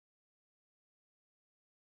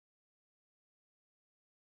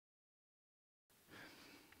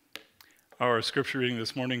Our scripture reading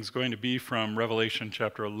this morning is going to be from Revelation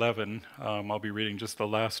chapter 11. I'll be reading just the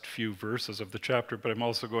last few verses of the chapter, but I'm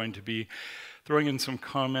also going to be throwing in some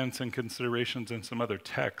comments and considerations and some other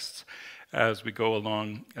texts as we go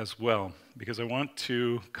along as well, because I want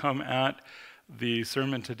to come at the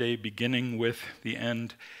sermon today beginning with the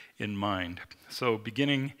end in mind. So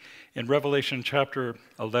beginning in Revelation chapter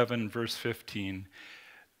 11, verse 15,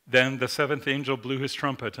 "Then the seventh angel blew his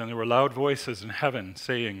trumpet, and there were loud voices in heaven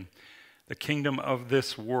saying, 'The kingdom of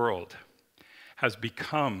this world has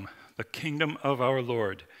become the kingdom of our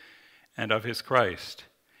Lord and of his Christ,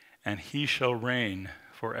 and he shall reign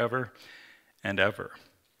forever and ever.'"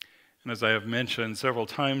 And as I have mentioned several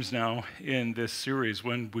times now in this series,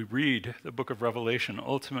 when we read the book of Revelation,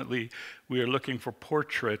 ultimately we are looking for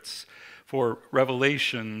portraits, for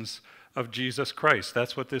revelations of Jesus Christ.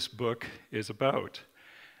 That's what this book is about.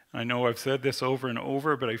 I know I've said this over and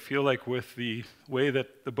over, but I feel like with the way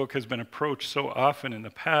that the book has been approached so often in the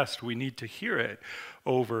past, we need to hear it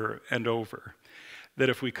over and over. That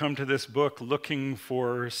if we come to this book looking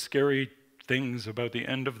for scary things about the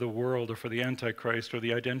end of the world or for the Antichrist or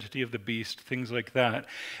the identity of the beast, things like that,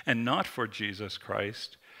 and not for Jesus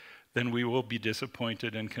Christ, then we will be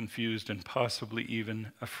disappointed and confused and possibly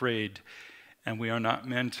even afraid. And we are not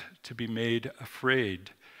meant to be made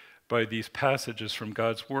afraid by these passages from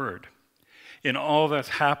God's Word. In all that's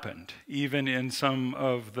happened, even in some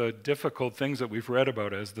of the difficult things that we've read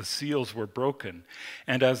about as the seals were broken,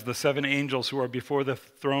 and as the seven angels who are before the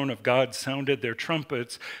throne of God sounded their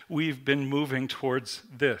trumpets, we've been moving towards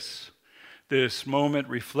this moment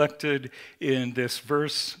reflected in this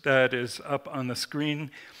verse that is up on the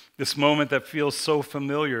screen, this moment that feels so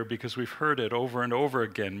familiar because we've heard it over and over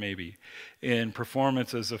again maybe in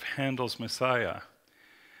performances of Handel's Messiah.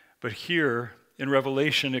 But here in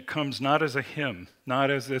Revelation, it comes not as a hymn,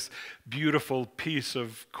 not as this beautiful piece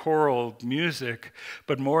of choral music,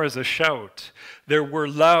 but more as a shout. There were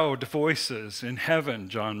loud voices in heaven,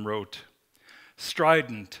 John wrote,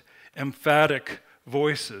 strident, emphatic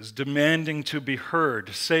voices demanding to be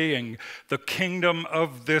heard, saying, "The kingdom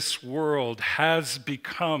of this world has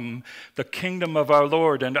become the kingdom of our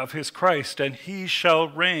Lord and of his Christ, and he shall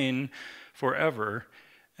reign forever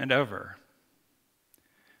and ever."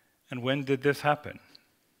 And when did this happen?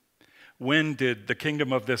 When did the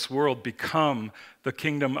kingdom of this world become the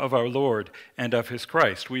kingdom of our Lord and of his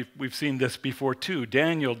Christ? We've seen this before too.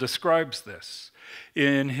 Daniel describes this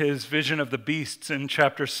in his vision of the beasts in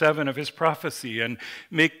chapter 7 of his prophecy, and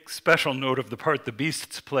make special note of the part the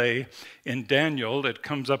beasts play in Daniel. It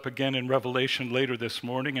comes up again in Revelation later this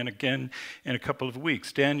morning and again in a couple of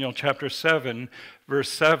weeks. Daniel chapter 7, verse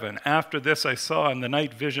 7, "After this I saw in the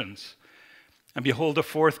night visions, and behold, a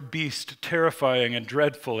fourth beast, terrifying and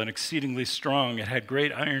dreadful and exceedingly strong. It had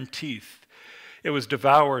great iron teeth. It was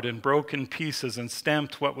devoured and broke in pieces and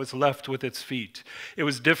stamped what was left with its feet. It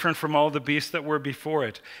was different from all the beasts that were before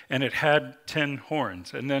it, and it had 10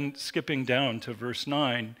 horns. And then skipping down to verse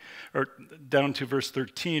 9, or down to verse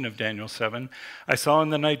 13 of Daniel 7, "I saw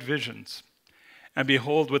in the night visions, and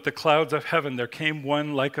behold, with the clouds of heaven there came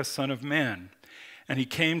one like a son of man. And he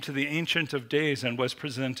came to the Ancient of Days and was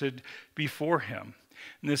presented before him."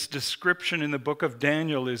 And this description in the book of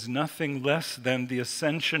Daniel is nothing less than the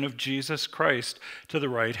ascension of Jesus Christ to the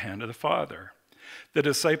right hand of the Father. The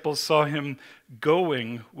disciples saw him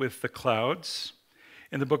going with the clouds.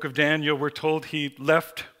 In the book of Daniel, we're told he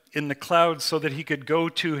left in the clouds so that he could go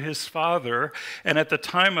to his Father. And at the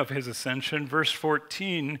time of his ascension, verse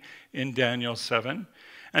 14 in Daniel 7,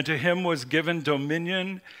 "And to him was given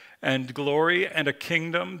dominion and glory and a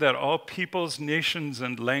kingdom that all peoples, nations,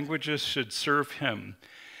 and languages should serve him.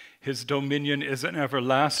 His dominion is an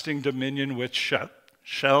everlasting dominion which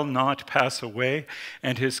shall not pass away,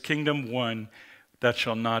 and his kingdom one that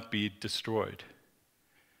shall not be destroyed."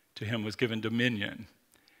 To him was given dominion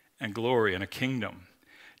and glory and a kingdom.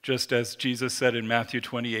 Just as Jesus said in Matthew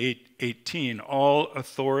 28:18, "All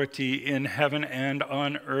authority in heaven and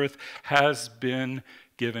on earth has been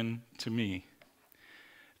given to me."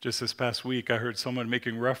 Just this past week, I heard someone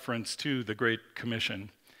making reference to the Great Commission.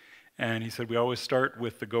 And he said, we always start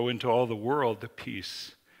with the go into all the world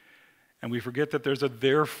piece. And we forget that there's a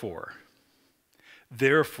therefore.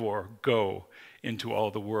 Therefore, go into all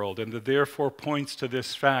the world. And the therefore points to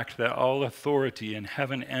this fact that all authority in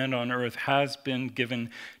heaven and on earth has been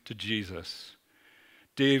given to Jesus.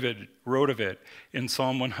 David wrote of it in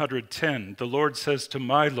Psalm 110. "The Lord says to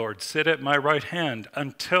my Lord, sit at my right hand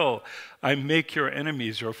until I make your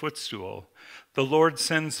enemies your footstool. The Lord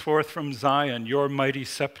sends forth from Zion your mighty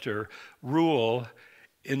scepter. Rule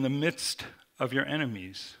in the midst of your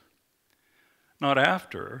enemies." Not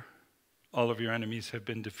after all of your enemies have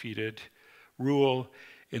been defeated, rule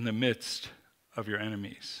in the midst of your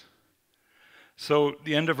enemies. So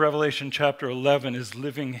the end of Revelation chapter 11 is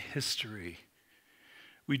living history.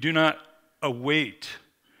 We do not await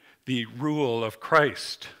the rule of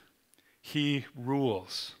Christ. He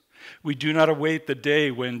rules. We do not await the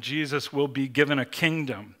day when Jesus will be given a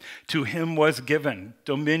kingdom. To him was given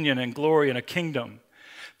dominion and glory and a kingdom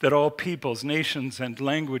that all peoples, nations, and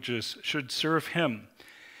languages should serve him.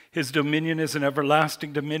 His dominion is an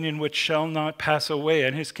everlasting dominion which shall not pass away,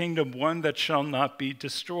 and his kingdom one that shall not be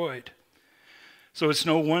destroyed. So it's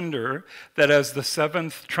no wonder that as the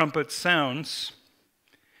seventh trumpet sounds,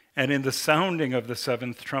 and in the sounding of the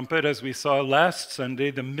seventh trumpet, as we saw last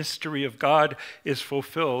Sunday, the mystery of God is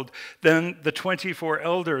fulfilled. Then the 24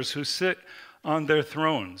 elders who sit on their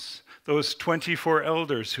thrones, those 24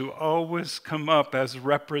 elders who always come up as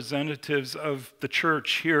representatives of the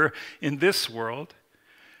church here in this world,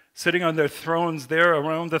 sitting on their thrones there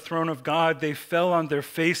around the throne of God, they fell on their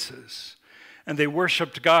faces and they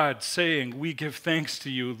worshiped God, saying, "We give thanks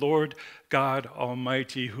to you, Lord God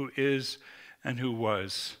Almighty, who is and who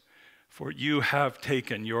was. For you have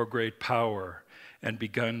taken your great power and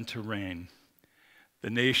begun to reign."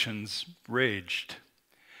 The nations raged,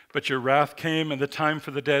 but your wrath came, and the time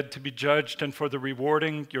for the dead to be judged, and for the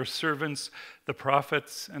rewarding your servants, the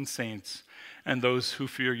prophets and saints, and those who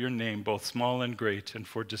fear your name, both small and great, and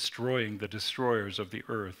for destroying the destroyers of the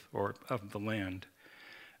earth or of the land.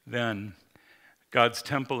 Then God's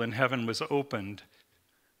temple in heaven was opened.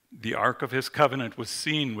 The ark of his covenant was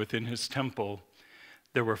seen within his temple.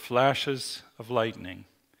 There were flashes of lightning,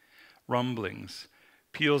 rumblings,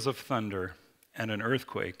 peals of thunder, and an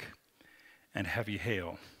earthquake, and heavy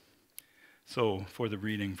hail. So, for the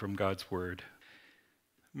reading from God's word.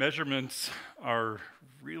 Measurements are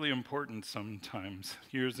really important sometimes.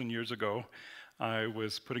 Years and years ago, I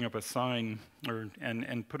was putting up a sign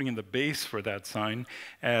and putting in the base for that sign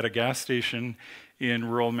at a gas station in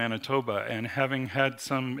rural Manitoba. And having had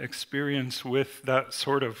some experience with that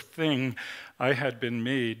sort of thing, I had been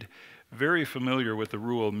made very familiar with the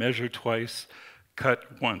rule, measure twice,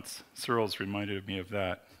 cut once. Searles reminded me of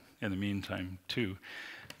that in the meantime, too.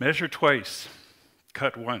 Measure twice,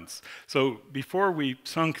 cut once. So before we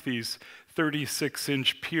sunk these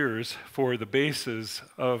 36-inch piers for the bases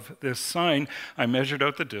of this sign, I measured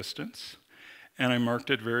out the distance, and I marked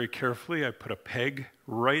it very carefully. I put a peg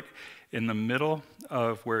right in the middle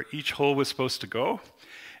of where each hole was supposed to go,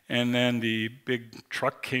 and then the big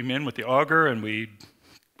truck came in with the auger, and we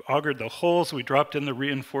augered the holes. We dropped in the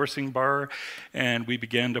reinforcing bar, and we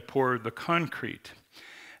began to pour the concrete.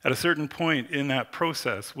 At a certain point in that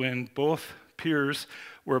process, when both piers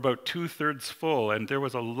were about 2/3 full, and there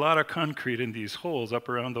was a lot of concrete in these holes up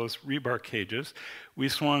around those rebar cages, we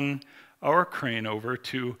swung our crane over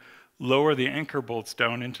to lower the anchor bolts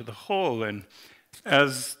down into the hole. And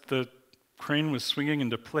as the crane was swinging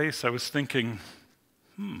into place, I was thinking,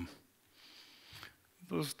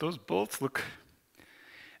 those bolts look...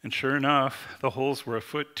 And sure enough, the holes were a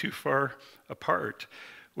foot too far apart,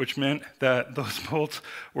 which meant that those bolts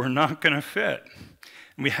were not going to fit.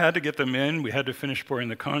 And we had to get them in. We had to finish pouring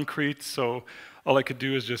the concrete, so all I could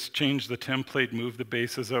do is just change the template, move the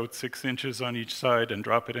bases out 6 inches on each side and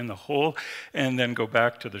drop it in the hole, and then go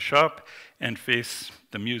back to the shop and face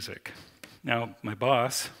the music. Now, my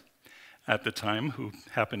boss at the time, who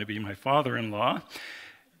happened to be my father-in-law,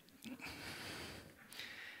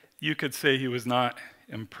 you could say he was not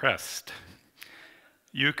impressed.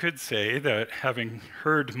 You could say that having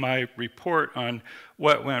heard my report on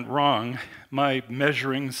what went wrong, my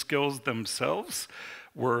measuring skills themselves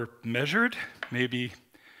were measured, maybe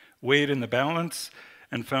weighed in the balance,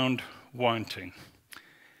 and found wanting.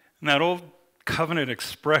 And that old covenant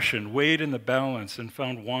expression, weighed in the balance and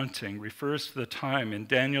found wanting, refers to the time in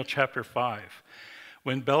Daniel chapter 5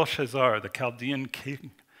 when Belshazzar, the Chaldean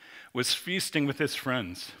king, was feasting with his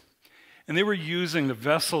friends. And they were using the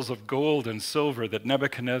vessels of gold and silver that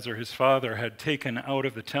Nebuchadnezzar, his father, had taken out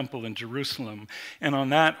of the temple in Jerusalem. And on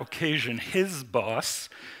that occasion, his boss,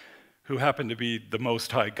 who happened to be the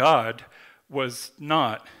Most High God, was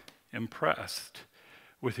not impressed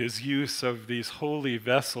with his use of these holy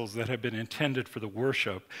vessels that had been intended for the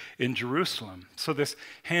worship in Jerusalem. So this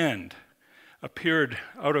hand appeared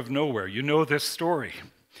out of nowhere. You know this story.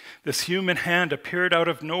 This human hand appeared out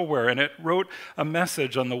of nowhere, and it wrote a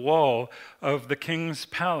message on the wall of the king's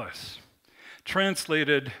palace.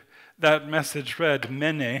 Translated, that message read,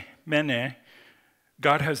 "Mene, Mene,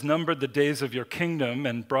 God has numbered the days of your kingdom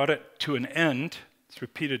and brought it to an end." It's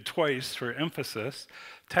repeated twice for emphasis.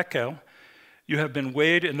 Tekel, you have been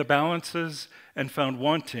weighed in the balances and found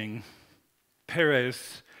wanting.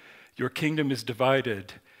 Peres, your kingdom is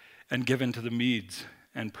divided, and given to the Medes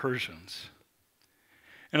and Persians.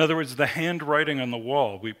 In other words, the handwriting on the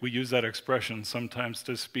wall, we use that expression sometimes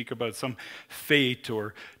to speak about some fate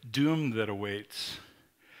or doom that awaits.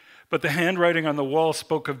 But the handwriting on the wall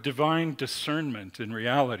spoke of divine discernment in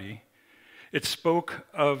reality. It spoke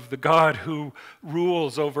of the God who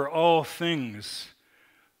rules over all things,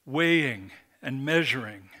 weighing and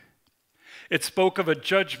measuring. It spoke of a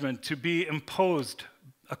judgment to be imposed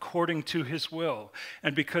according to his will.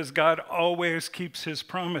 And because God always keeps his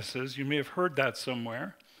promises, you may have heard that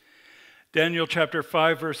somewhere, Daniel chapter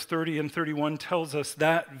 5, verse 30 and 31 tells us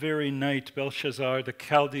that very night Belshazzar, the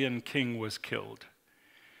Chaldean king, was killed.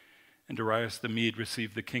 And Darius the Mede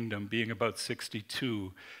received the kingdom, being about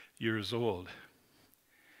 62 years old.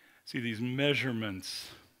 See, these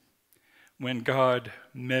measurements, when God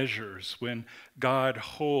measures, when God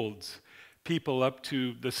holds people up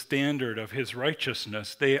to the standard of his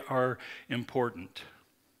righteousness, they are important.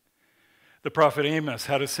 The prophet Amos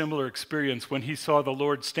had a similar experience when he saw the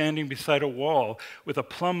Lord standing beside a wall with a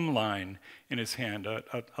plumb line in his hand,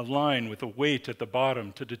 a line with a weight at the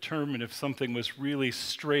bottom to determine if something was really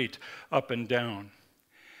straight up and down.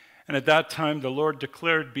 And at that time the Lord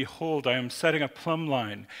declared, "Behold, I am setting a plumb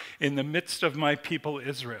line in the midst of my people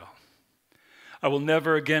Israel. I will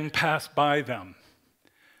never again pass by them.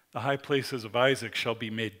 The high places of Isaac shall be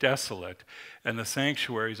made desolate, and the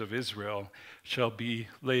sanctuaries of Israel shall be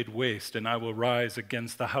laid waste, and I will rise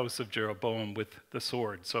against the house of Jeroboam with the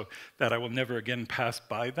sword," so that I will never again pass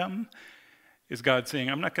by them. Is God saying,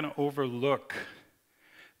 I'm not going to overlook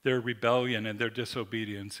their rebellion and their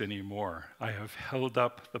disobedience anymore. I have held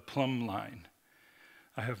up the plumb line.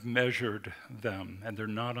 I have measured them, and they're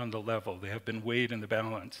not on the level. They have been weighed in the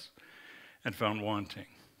balance and found wanting.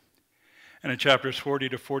 And in chapters 40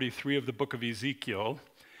 to 43 of the book of Ezekiel,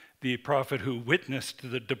 the prophet who witnessed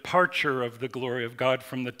the departure of the glory of God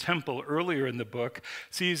from the temple earlier in the book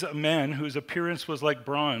sees a man whose appearance was like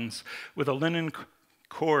bronze with a linen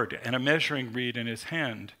cord and a measuring reed in his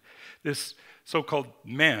hand. This so-called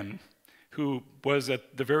man, who was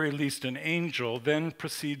at the very least an angel, then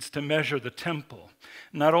proceeds to measure the temple.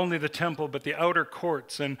 Not only the temple, but the outer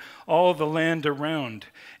courts and all the land around.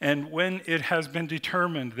 And when it has been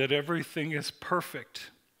determined that everything is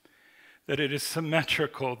perfect, that it is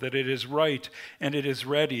symmetrical, that it is right, and it is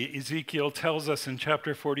ready, Ezekiel tells us in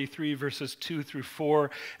chapter 43, verses 2 through 4,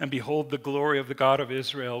 "And behold, the glory of the God of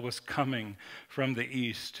Israel was coming from the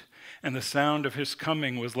east. And the sound of his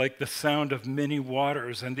coming was like the sound of many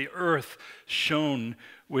waters, and the earth shone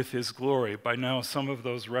with his glory." By now, some of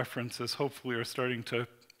those references hopefully are starting to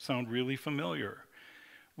sound really familiar.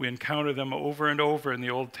 We encounter them over and over in the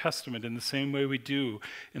Old Testament in the same way we do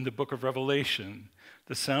in the book of Revelation.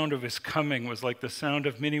 The sound of his coming was like the sound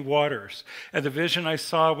of many waters. And the vision I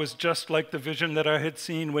saw was just like the vision that I had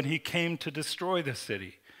seen when he came to destroy the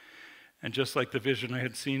city, and just like the vision I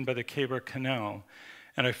had seen by the Chebar Canal.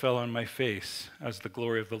 And I fell on my face as the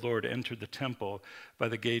glory of the Lord entered the temple by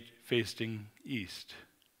the gate facing east.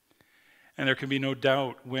 And there can be no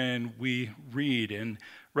doubt when we read in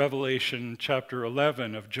Revelation chapter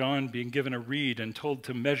 11 of John being given a reed and told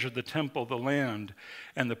to measure the temple, the land,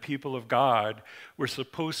 and the people of God, we're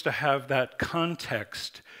supposed to have that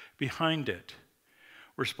context behind it.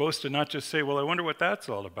 We're supposed to not just say, well, I wonder what that's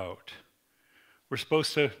all about. We're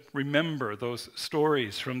supposed to remember those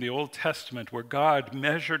stories from the Old Testament where God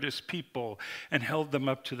measured his people and held them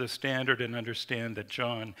up to the standard, and understand that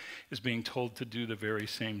John is being told to do the very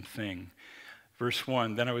same thing. Verse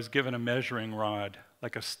 1, "Then I was given a measuring rod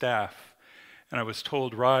like a staff, and I was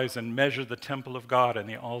told, 'Rise and measure the temple of God and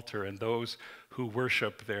the altar and those who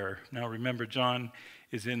worship there.'" Now remember, John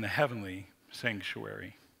is in the heavenly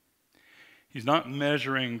sanctuary. He's not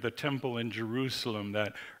measuring the temple in Jerusalem,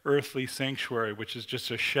 that earthly sanctuary, which is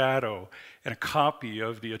just a shadow and a copy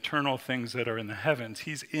of the eternal things that are in the heavens.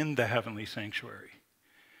 He's in the heavenly sanctuary.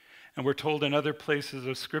 And we're told in other places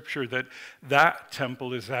of Scripture that that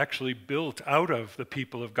temple is actually built out of the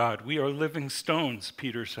people of God. We are living stones,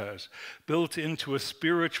 Peter says, built into a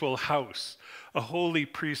spiritual house, a holy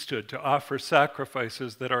priesthood to offer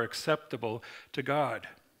sacrifices that are acceptable to God.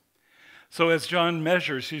 So as John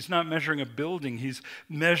measures, he's not measuring a building, he's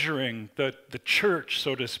measuring the church,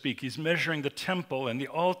 so to speak. He's measuring the temple and the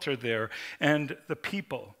altar there and the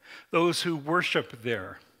people, those who worship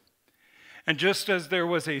there. And just as there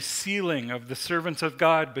was a sealing of the servants of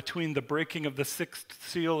God between the breaking of the sixth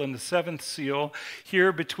seal and the seventh seal,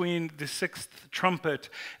 here between the sixth trumpet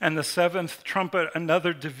and the seventh trumpet,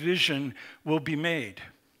 another division will be made.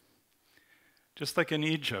 Just like in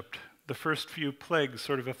Egypt, the first few plagues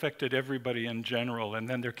sort of affected everybody in general, and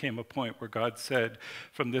then there came a point where God said,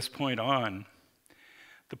 from this point on,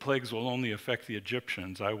 The plagues will only affect the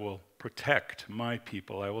Egyptians. I will protect my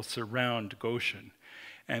people. I will surround Goshen,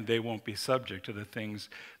 and they won't be subject to the things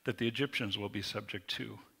that the Egyptians will be subject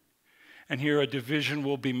to. And here a division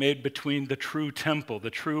will be made between the true temple, the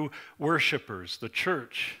true worshipers, the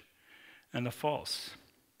church, and the false.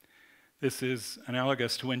 This is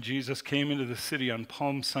analogous to when Jesus came into the city on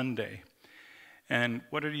Palm Sunday. And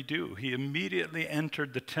what did he do? He immediately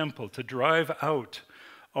entered the temple to drive out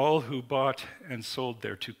all who bought and sold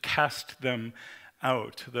there, to cast them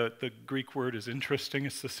out. The Greek word is interesting.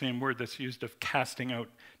 It's the same word that's used of casting out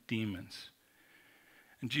demons.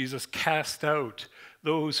 And Jesus cast out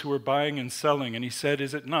those who were buying and selling, and he said,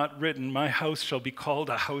 "Is it not written, my house shall be called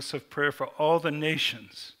a house of prayer for all the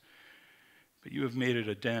nations, but you have made it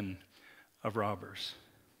a den of robbers."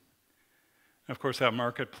 And of course, that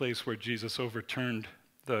marketplace where Jesus overturned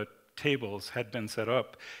the tables had been set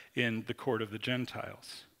up in the court of the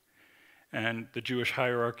Gentiles. And the Jewish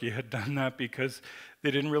hierarchy had done that because they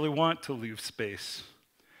didn't really want to leave space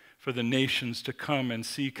for the nations to come and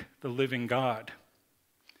seek the living God.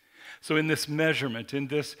 So in this measurement, in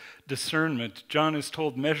this discernment, John is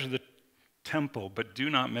told, measure the temple, but do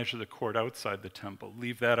not measure the court outside the temple.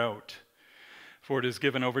 Leave that out. For it is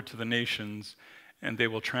given over to the nations, and they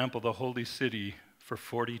will trample the holy city for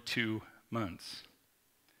 42 months.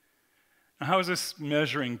 Now, how is this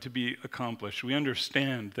measuring to be accomplished? We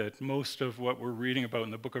understand that most of what we're reading about in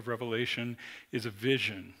the book of Revelation is a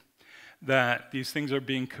vision, that these things are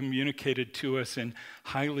being communicated to us in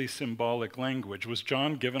highly symbolic language. Was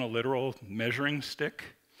John given a literal measuring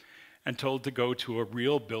stick and told to go to a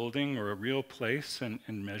real building or a real place and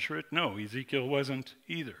measure it? No, Ezekiel wasn't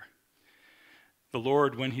either. The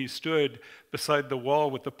Lord, when he stood beside the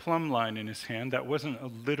wall with the plumb line in his hand, that wasn't a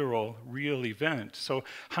literal, real event. So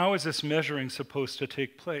how is this measuring supposed to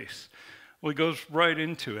take place? Well, he goes right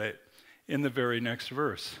into it in the very next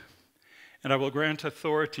verse. "And I will grant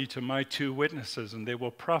authority to my 2 witnesses, and they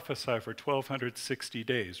will prophesy for 1,260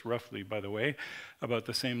 days," roughly, by the way, about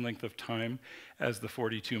the same length of time as the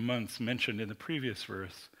 42 months mentioned in the previous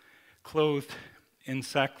verse, "clothed in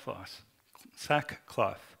sackcloth.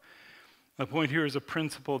 The point here is a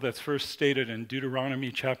principle that's first stated in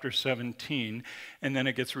Deuteronomy chapter 17, and then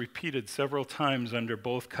it gets repeated several times under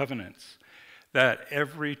both covenants, that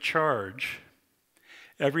every charge,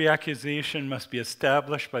 every accusation must be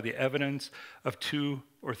established by the evidence of 2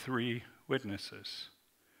 or 3 witnesses.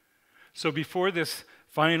 So before this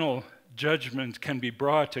final judgment can be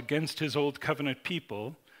brought against his old covenant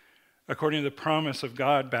people, according to the promise of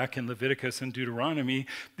God back in Leviticus and Deuteronomy,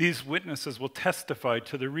 these witnesses will testify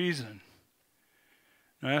to the reason.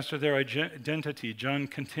 Now, as to their identity, John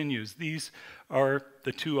continues, these are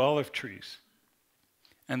the 2 olive trees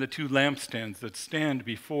and the 2 lampstands that stand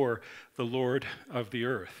before the Lord of the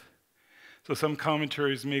earth. So some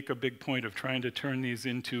commentaries make a big point of trying to turn these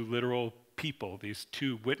into literal people, these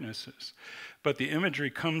 2 witnesses. But the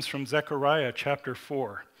imagery comes from Zechariah chapter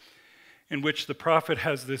 4, in which the prophet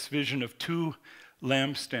has this vision of 2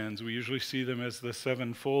 lampstands. We usually see them as the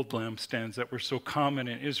 7-fold lampstands that were so common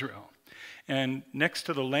in Israel. And next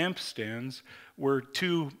to the lampstands were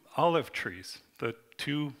 2 olive trees, the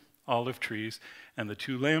 2 olive trees and the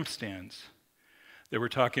 2 lampstands that we're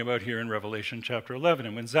talking about here in Revelation chapter 11.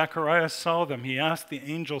 And when Zacharias saw them, he asked the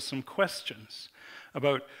angel some questions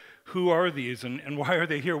about who are these and why are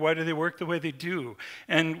they here? Why do they work the way they do?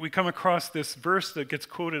 And we come across this verse that gets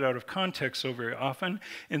quoted out of context so very often.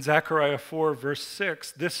 In Zechariah 4, verse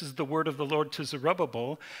 6, "This is the word of the Lord to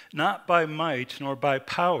Zerubbabel, not by might nor by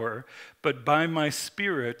power, but by my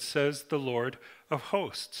spirit, says the Lord of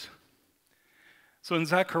hosts." So in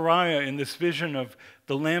Zechariah, in this vision of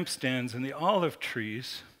the lampstands and the olive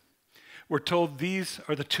trees, we're told these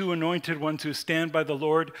are the 2 anointed ones who stand by the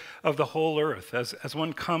Lord of the whole earth. As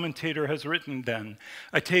one commentator has written then,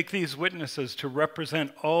 "I take these witnesses to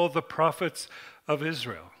represent all the prophets of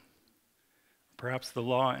Israel," perhaps the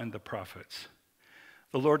law and the prophets.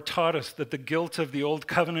 The Lord taught us that the guilt of the old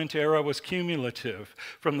covenant era was cumulative,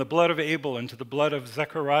 from the blood of Abel into the blood of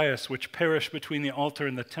Zacharias, which perished between the altar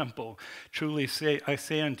and the temple. "Truly I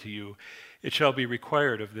say unto you, it shall be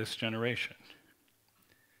required of this generation."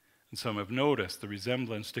 And some have noticed the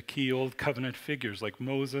resemblance to key old covenant figures like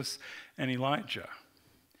Moses and Elijah.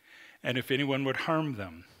 "And if anyone would harm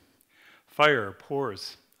them, fire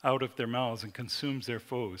pours out of their mouths and consumes their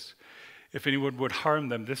foes. If anyone would harm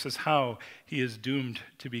them, this is how he is doomed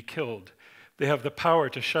to be killed. They have the power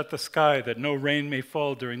to shut the sky that no rain may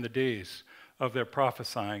fall during the days of their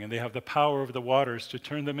prophesying, and they have the power of the waters to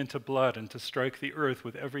turn them into blood and to strike the earth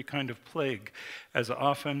with every kind of plague as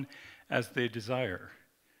often as they desire.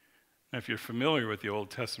 And if you're familiar with the Old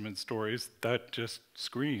Testament stories, that just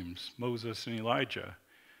screams Moses and Elijah.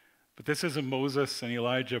 But this isn't Moses and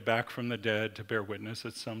Elijah back from the dead to bear witness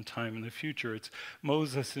at some time in the future. It's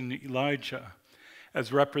Moses and Elijah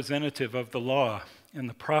as representative of the law and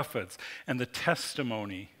the prophets and the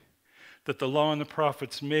testimony that the law and the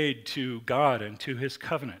prophets made to God and to his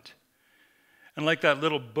covenant. And like that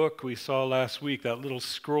little book we saw last week, that little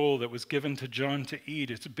scroll that was given to John to eat,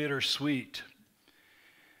 it's bittersweet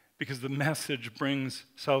because the message brings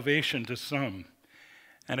salvation to some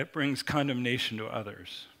and it brings condemnation to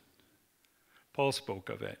others. Paul spoke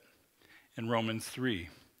of it in Romans 3.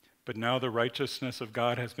 But now the righteousness of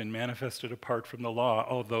God has been manifested apart from the law,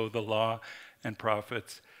 although the law and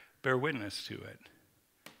prophets bear witness to it.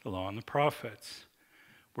 The law and the prophets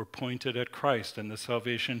were pointed at Christ and the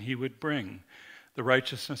salvation he would bring, the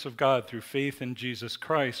righteousness of God through faith in Jesus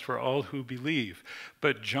Christ for all who believe.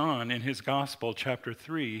 But John, in his Gospel, chapter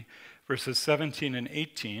 3, verses 17 and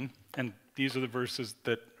 18, and these are the verses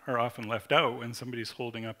that are often left out when somebody's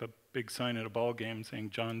holding up a big sign at a ball game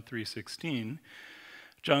saying John 3:16,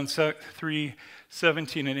 John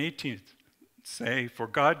 3:17 and 18 say, "For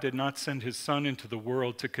God did not send his Son into the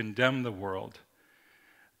world to condemn the world,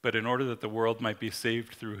 but in order that the world might be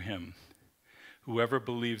saved through him. Whoever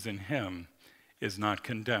believes in him is not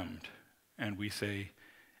condemned." And we say,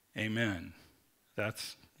 amen.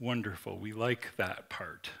 That's wonderful. We like that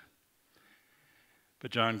part.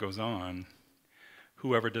 But John goes on,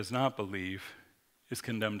 "Whoever does not believe is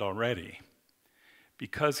condemned already,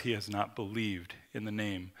 because he has not believed in the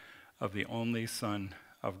name of the only Son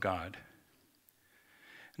of God."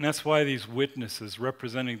 And that's why these witnesses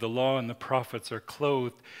representing the law and the prophets are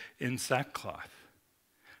clothed in sackcloth.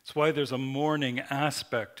 It's why there's a mourning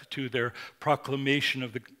aspect to their proclamation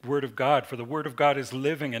of the Word of God, for the Word of God is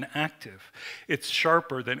living and active. It's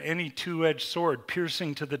sharper than any two-edged sword,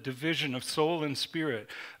 piercing to the division of soul and spirit,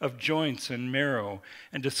 of joints and marrow,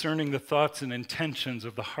 and discerning the thoughts and intentions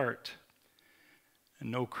of the heart. And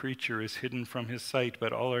no creature is hidden from his sight,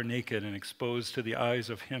 but all are naked and exposed to the eyes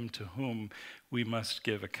of him to whom we must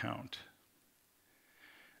give account.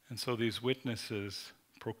 And so these witnesses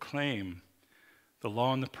proclaim the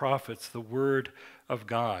law and the prophets, the word of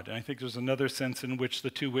God. And I think there's another sense in which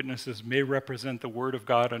the two witnesses may represent the word of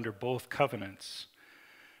God under both covenants,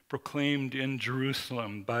 proclaimed in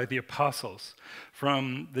Jerusalem by the apostles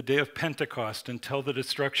from the day of Pentecost until the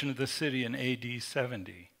destruction of the city in AD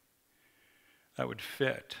 70. That would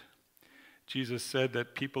fit. Jesus said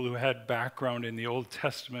that people who had background in the Old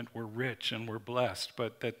Testament were rich and were blessed,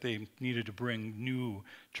 but that they needed to bring new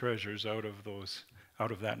treasures out of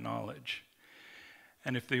that knowledge.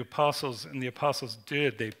 And if the apostles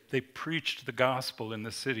did, they preached the gospel in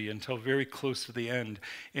the city until very close to the end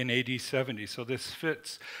in AD 70. So this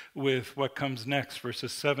fits with what comes next,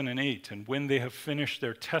 verses 7 and 8. And when they have finished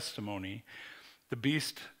their testimony, the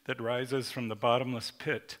beast that rises from the bottomless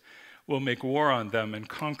pit will make war on them and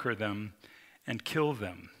conquer them and kill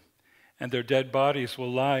them. And their dead bodies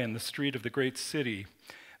will lie in the street of the great city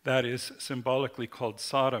that is symbolically called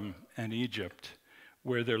Sodom and Egypt,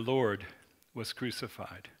 where their Lord was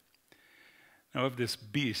crucified. Now of this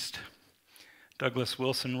beast, Douglas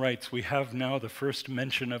Wilson writes, "We have now the first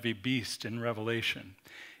mention of a beast in Revelation,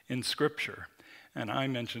 in Scripture." And I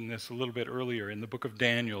mentioned this a little bit earlier in the book of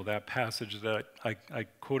Daniel, that passage that I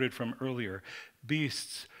quoted from earlier.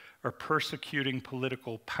 Beasts are persecuting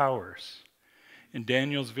political powers. In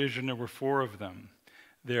Daniel's vision, there were 4 of them.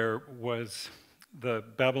 There was the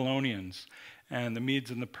Babylonians and the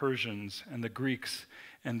Medes and the Persians and the Greeks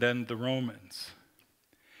and then the Romans.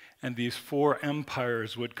 And these 4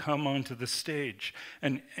 empires would come onto the stage.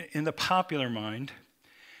 And in the popular mind,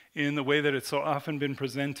 in the way that it's so often been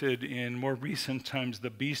presented in more recent times,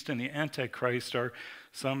 the beast and the Antichrist are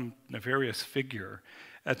some nefarious figure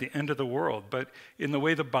at the end of the world. But in the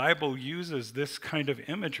way the Bible uses this kind of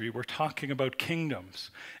imagery, we're talking about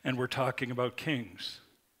kingdoms and we're talking about kings.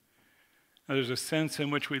 Now, there's a sense in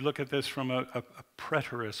which we look at this from a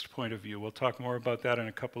preterist point of view. We'll talk more about that in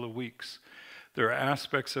a couple of weeks. There are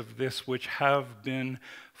aspects of this which have been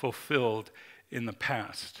fulfilled in the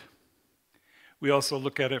past. We also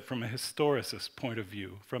look at it from a historicist point of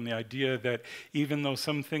view, from the idea that even though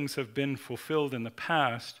some things have been fulfilled in the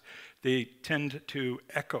past, they tend to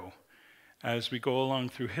echo as we go along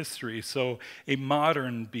through history. So a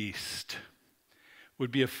modern beast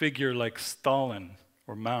would be a figure like Stalin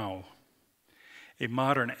or Mao. A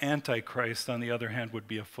modern Antichrist, on the other hand, would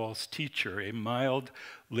be a false teacher, a mild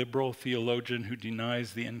liberal theologian who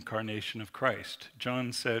denies the incarnation of Christ.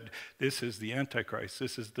 John said, this is the Antichrist.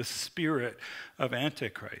 This is the spirit of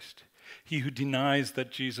Antichrist. He who denies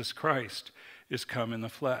that Jesus Christ is come in the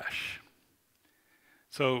flesh.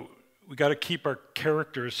 So we got to keep our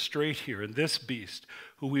characters straight here. And this beast,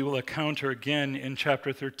 who we will encounter again in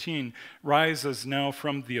chapter 13, rises now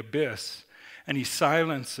from the abyss, and he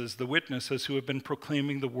silences the witnesses who have been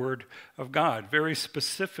proclaiming the word of God. Very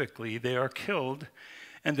specifically, they are killed,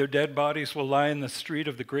 and their dead bodies will lie in the street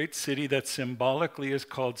of the great city that symbolically is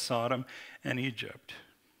called Sodom and Egypt.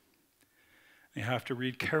 You have to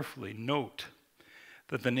read carefully. Note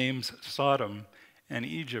that the names Sodom and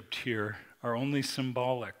Egypt here are only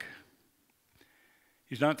symbolic.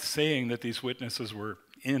 He's not saying that these witnesses were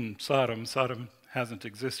in Sodom. Sodom hasn't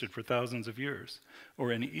existed for thousands of years,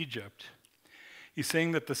 or in Egypt. He's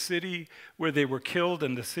saying that the city where they were killed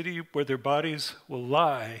and the city where their bodies will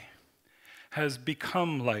lie has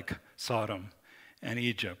become like Sodom and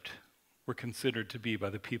Egypt were considered to be by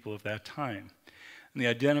the people of that time. And the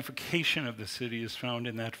identification of the city is found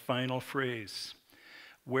in that final phrase,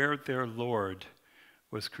 where their Lord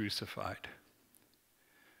was crucified.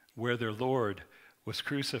 Where their Lord was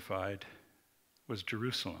crucified was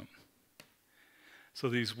Jerusalem. So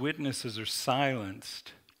these witnesses are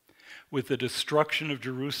silenced with the destruction of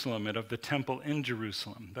Jerusalem and of the temple in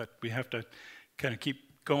Jerusalem. But we have to kind of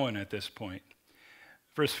keep going at this point.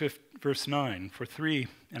 Verse 9, for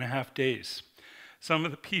 3.5 days, some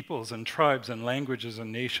of the peoples and tribes and languages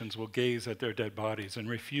and nations will gaze at their dead bodies and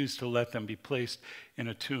refuse to let them be placed in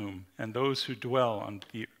a tomb. And those who dwell on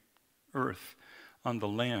the earth, on the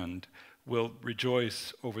land, will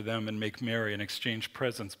rejoice over them and make merry and exchange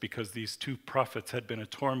presents, because these two prophets had been a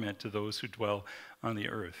torment to those who dwell on the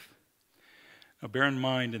earth. Now bear in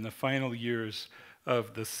mind, in the final years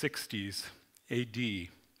of the 60s AD,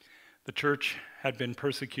 the church had been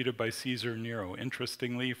persecuted by Caesar Nero,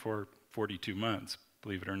 interestingly, for 42 months,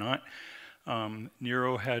 believe it or not.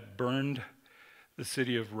 Nero had burned the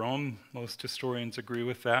city of Rome. Most historians agree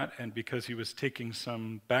with that. And because he was taking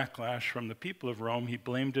some backlash from the people of Rome, he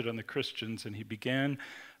blamed it on the Christians, and he began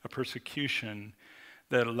a persecution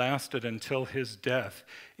that lasted until his death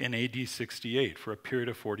in AD 68 for a period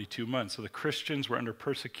of 42 months. So the Christians were under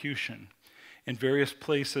persecution in various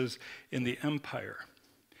places in the empire.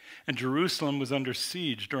 And Jerusalem was under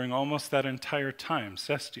siege during almost that entire time.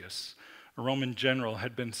 Cestius, a Roman general,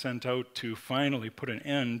 had been sent out to finally put an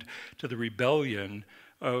end to the rebellion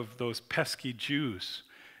of those pesky Jews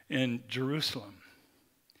in Jerusalem.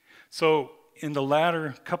 So in the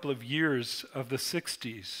latter couple of years of the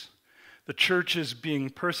 60s, the church is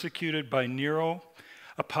being persecuted by Nero.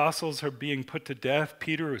 Apostles are being put to death.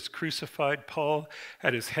 Peter is crucified. Paul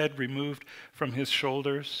had his head removed from his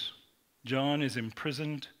shoulders. John is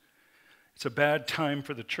imprisoned. It's a bad time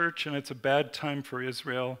for the church, and it's a bad time for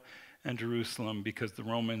Israel and Jerusalem, because the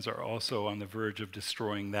Romans are also on the verge of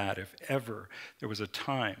destroying that. If ever there was a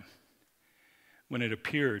time when it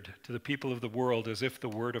appeared to the people of the world as if the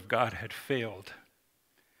word of God had failed,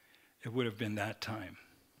 it would have been that time.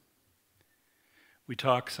 We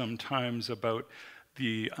talk sometimes about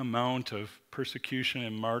the amount of persecution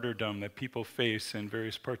and martyrdom that people face in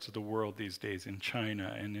various parts of the world these days, in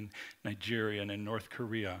China and in Nigeria and in North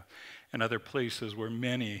Korea and other places where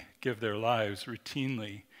many give their lives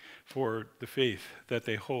routinely for the faith that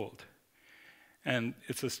they hold. And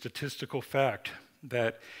it's a statistical fact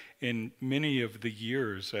that in many of the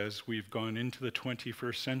years as we've gone into the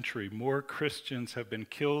 21st century, more Christians have been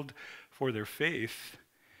killed for their faith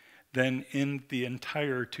than in the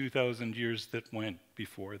entire 2,000 years that went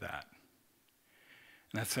before that.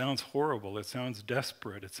 And that sounds horrible. It sounds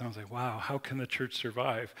desperate. It sounds like, wow, how can the church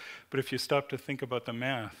survive? But if you stop to think about the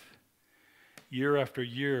math, year after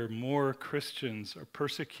year, more Christians are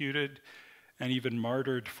persecuted and even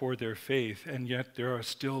martyred for their faith, and yet there are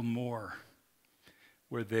still more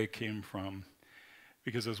where they came from.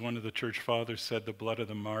 Because as one of the church fathers said, the blood of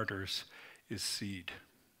the martyrs is seed.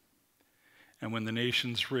 And when the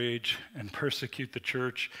nations rage and persecute the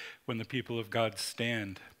church, when the people of God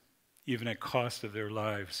stand, even at cost of their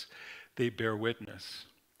lives, they bear witness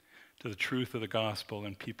to the truth of the gospel,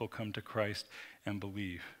 and people come to Christ and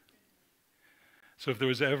believe. So if there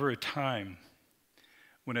was ever a time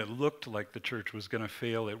when it looked like the church was going to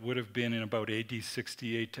fail, it would have been in about AD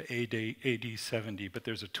 68 to AD 70, but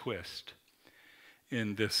there's a twist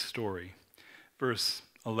in this story. Verse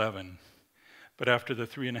 11. But after the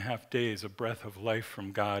 3.5 days, a breath of life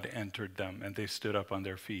from God entered them, and they stood up on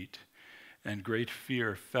their feet. And great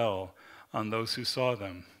fear fell on those who saw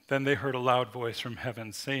them. Then they heard a loud voice from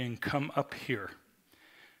heaven saying, "Come up here."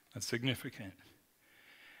 That's significant.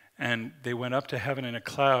 And they went up to heaven in a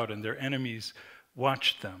cloud, and their enemies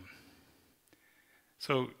watched them.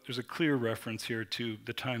 So there's a clear reference here to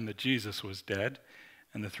the time that Jesus was dead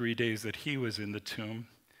and the 3 days that he was in the tomb.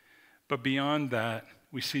 But beyond that,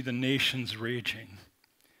 we see the nations raging.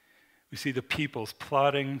 We see the peoples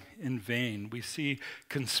plotting in vain. We see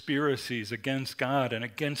conspiracies against God and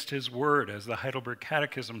against his word, as the Heidelberg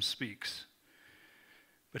Catechism speaks.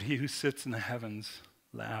 But he who sits in the heavens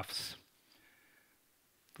laughs.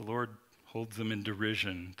 The Lord holds them in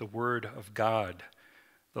derision. The word of God,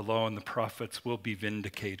 the law and the prophets, will be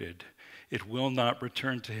vindicated. It will not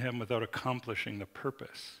return to him without accomplishing the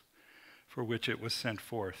purpose for which it was sent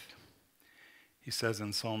forth. He says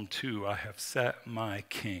in Psalm 2, I have set my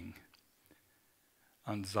king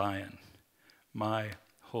on Zion, my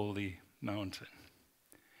holy mountain.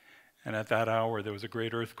 And at that hour there was a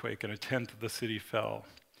great earthquake, and 1/10 of the city fell.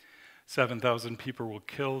 7,000 people were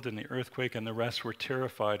killed in the earthquake, and the rest were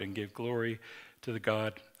terrified and gave glory to the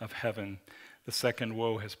God of heaven. The second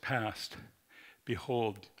woe has passed.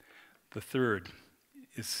 Behold, the third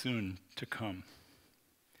is soon to come.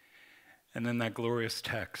 And then that glorious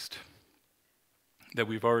text that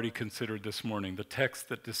we've already considered this morning, the text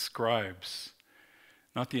that describes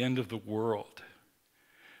not the end of the world,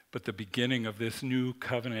 but the beginning of this new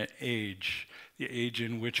covenant age, the age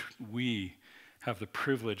in which we have the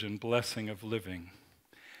privilege and blessing of living.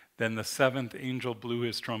 Then the seventh angel blew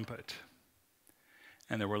his trumpet,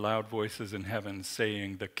 and there were loud voices in heaven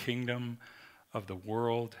saying, the kingdom of the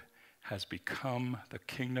world has become the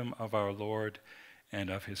kingdom of our Lord and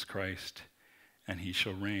of his Christ, and he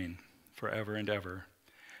shall reign forever and ever.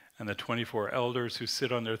 And the 24 elders who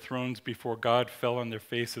sit on their thrones before God fell on their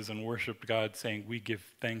faces and worshiped God, saying, we give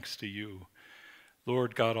thanks to you,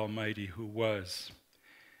 Lord God Almighty, who was,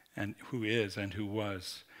 and who is, and who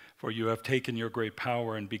was. For you have taken your great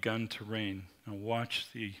power and begun to reign. Now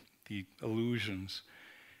watch the allusions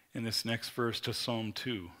in this next verse to Psalm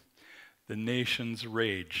 2. The nations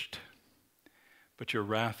raged, but your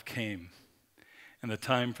wrath came, and the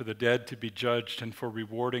time for the dead to be judged, and for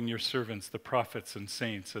rewarding your servants, the prophets and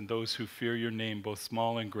saints, and those who fear your name, both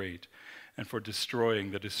small and great, and for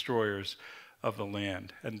destroying the destroyers of the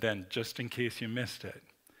land. And then, just in case you missed it,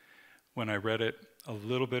 when I read it a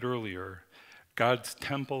little bit earlier, God's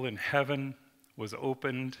temple in heaven was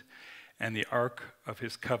opened, and the ark of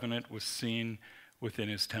his covenant was seen within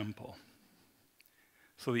his temple.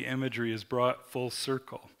 So the imagery is brought full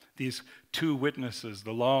circle. These two witnesses,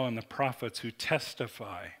 the law and the prophets, who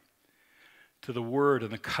testify to the word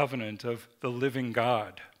and the covenant of the living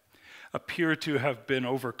God, appear to have been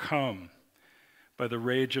overcome by the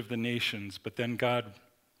rage of the nations, but then God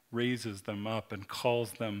raises them up and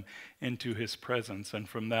calls them into his presence, and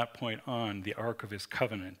from that point on, the ark of his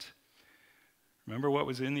covenant. Remember what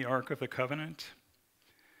was in the ark of the covenant?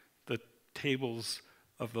 The tables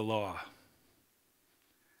of the law,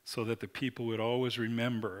 so that the people would always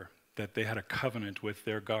remember that they had a covenant with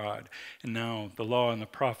their God. And now the law and the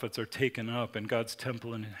prophets are taken up, and God's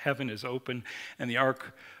temple in heaven is open, and the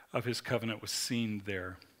ark of his covenant was seen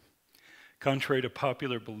there. Contrary to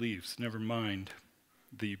popular beliefs, never mind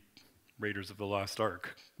the Raiders of the Lost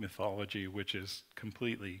Ark mythology, which is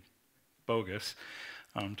completely bogus,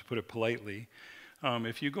 to put it politely.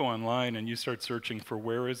 If you go online and you start searching for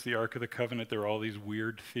where is the Ark of the Covenant, there are all these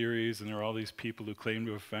weird theories, and there are all these people who claim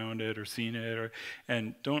to have found it or seen it,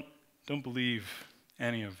 and don't believe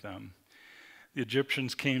any of them. The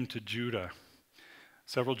Egyptians came to Judah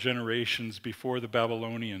several generations before the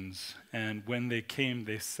Babylonians, and when they came,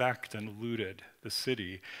 they sacked and looted the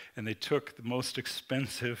city, and they took the most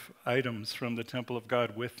expensive items from the temple of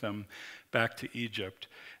God with them back to Egypt,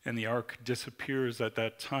 and the ark disappears at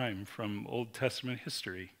that time from Old Testament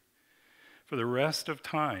history. For the rest of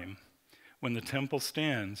time, when the temple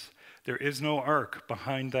stands, there is no ark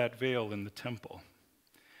behind that veil in the temple.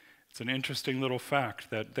 It's an interesting little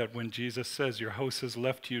fact that when Jesus says, your house has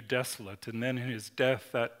left you desolate, and then in his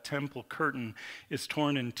death, that temple curtain is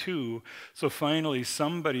torn in two, so finally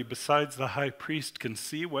somebody besides the high priest can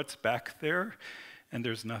see what's back there, and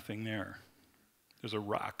there's nothing there. There's a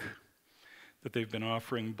rock that they've been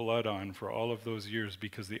offering blood on for all of those years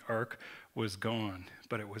because the ark was gone,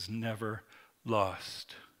 but it was never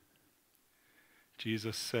lost.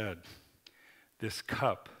 Jesus said, this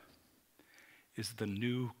cup is the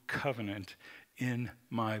new covenant in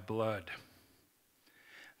my blood.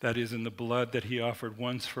 That is, in the blood that he offered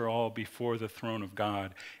once for all before the throne of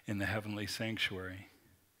God in the heavenly sanctuary,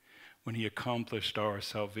 when he accomplished our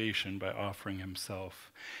salvation by offering himself.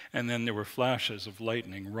 And then there were flashes of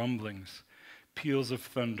lightning, rumblings, peals of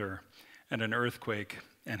thunder, and an earthquake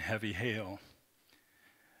and heavy hail.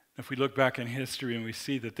 If we look back in history and we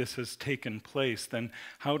see that this has taken place, then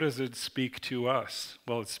how does it speak to us?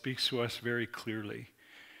 Well, it speaks to us very clearly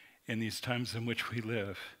in these times in which we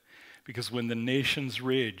live. Because when the nations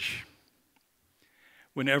rage,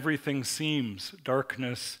 when everything seems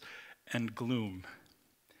darkness and gloom,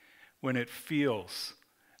 when it feels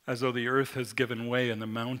as though the earth has given way and the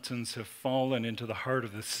mountains have fallen into the heart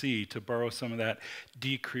of the sea, to borrow some of that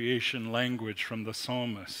decreation language from the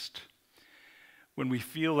psalmist. When we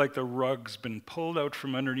feel like the rug's been pulled out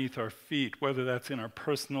from underneath our feet, whether that's in our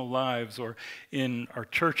personal lives or in our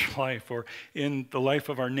church life or in the life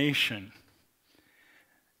of our nation.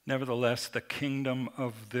 Nevertheless, the kingdom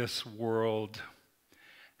of this world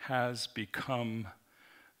has become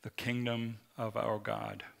the kingdom of our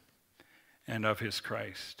God and of his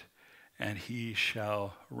Christ, and he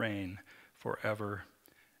shall reign forever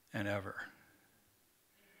and ever.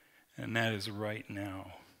 And that is right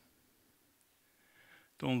now.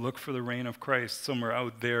 Don't look for the reign of Christ somewhere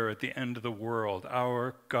out there at the end of the world.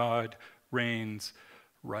 Our God reigns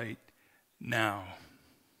right now.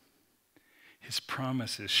 His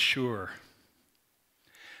promise is sure.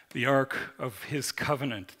 The ark of his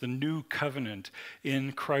covenant, the new covenant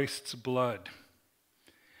in Christ's blood,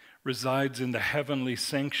 resides in the heavenly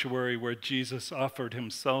sanctuary where Jesus offered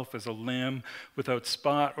himself as a lamb without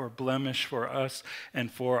spot or blemish for us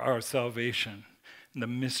and for our salvation. And the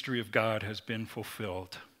mystery of God has been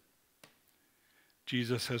fulfilled.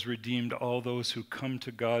 Jesus has redeemed all those who come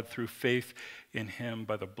to God through faith in him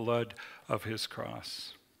by the blood of his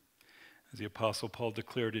cross. As the Apostle Paul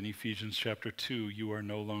declared in Ephesians chapter 2, you are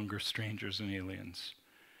no longer strangers and aliens.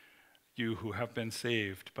 You who have been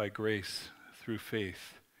saved by grace through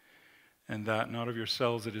faith, and that not of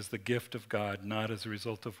yourselves, it is the gift of God, not as a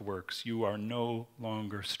result of works. You are no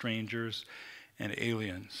longer strangers and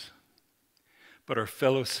aliens, but are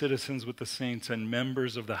fellow citizens with the saints and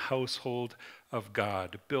members of the household of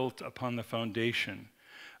God, built upon the foundation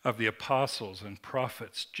of the apostles and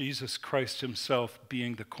prophets, Jesus Christ himself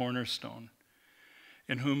being the cornerstone,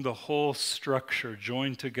 in whom the whole structure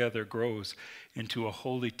joined together grows into a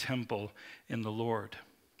holy temple in the Lord.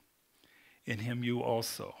 In him you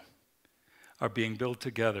also are being built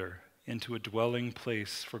together into a dwelling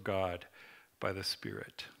place for God by the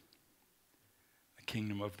Spirit. The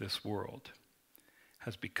kingdom of this world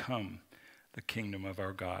has become the kingdom of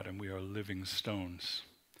our God, and we are living stones,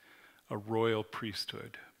 a royal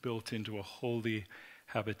priesthood built into a holy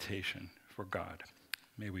habitation for God.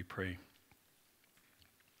 May we pray.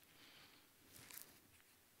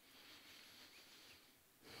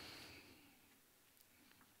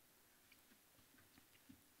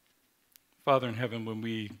 Father in heaven, when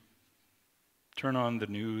we turn on the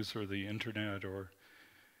news or the internet or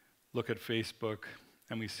look at Facebook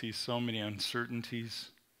and we see so many uncertainties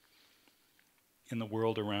in the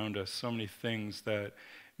world around us, so many things that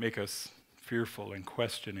make us fearful and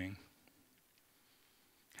questioning,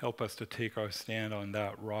 help us to take our stand on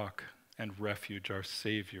that rock and refuge, our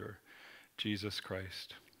Savior, Jesus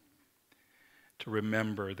Christ. To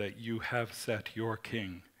remember that you have set your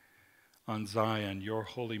King on Zion, your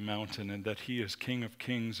holy mountain, and that he is King of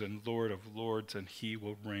kings and Lord of lords, and he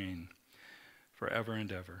will reign forever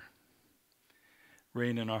and ever.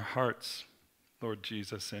 Reign in our hearts, Lord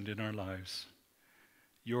Jesus, and in our lives.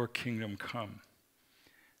 Your kingdom come.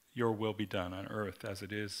 Your will be done on earth as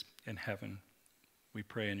it is in heaven. We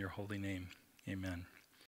pray in your holy name. Amen.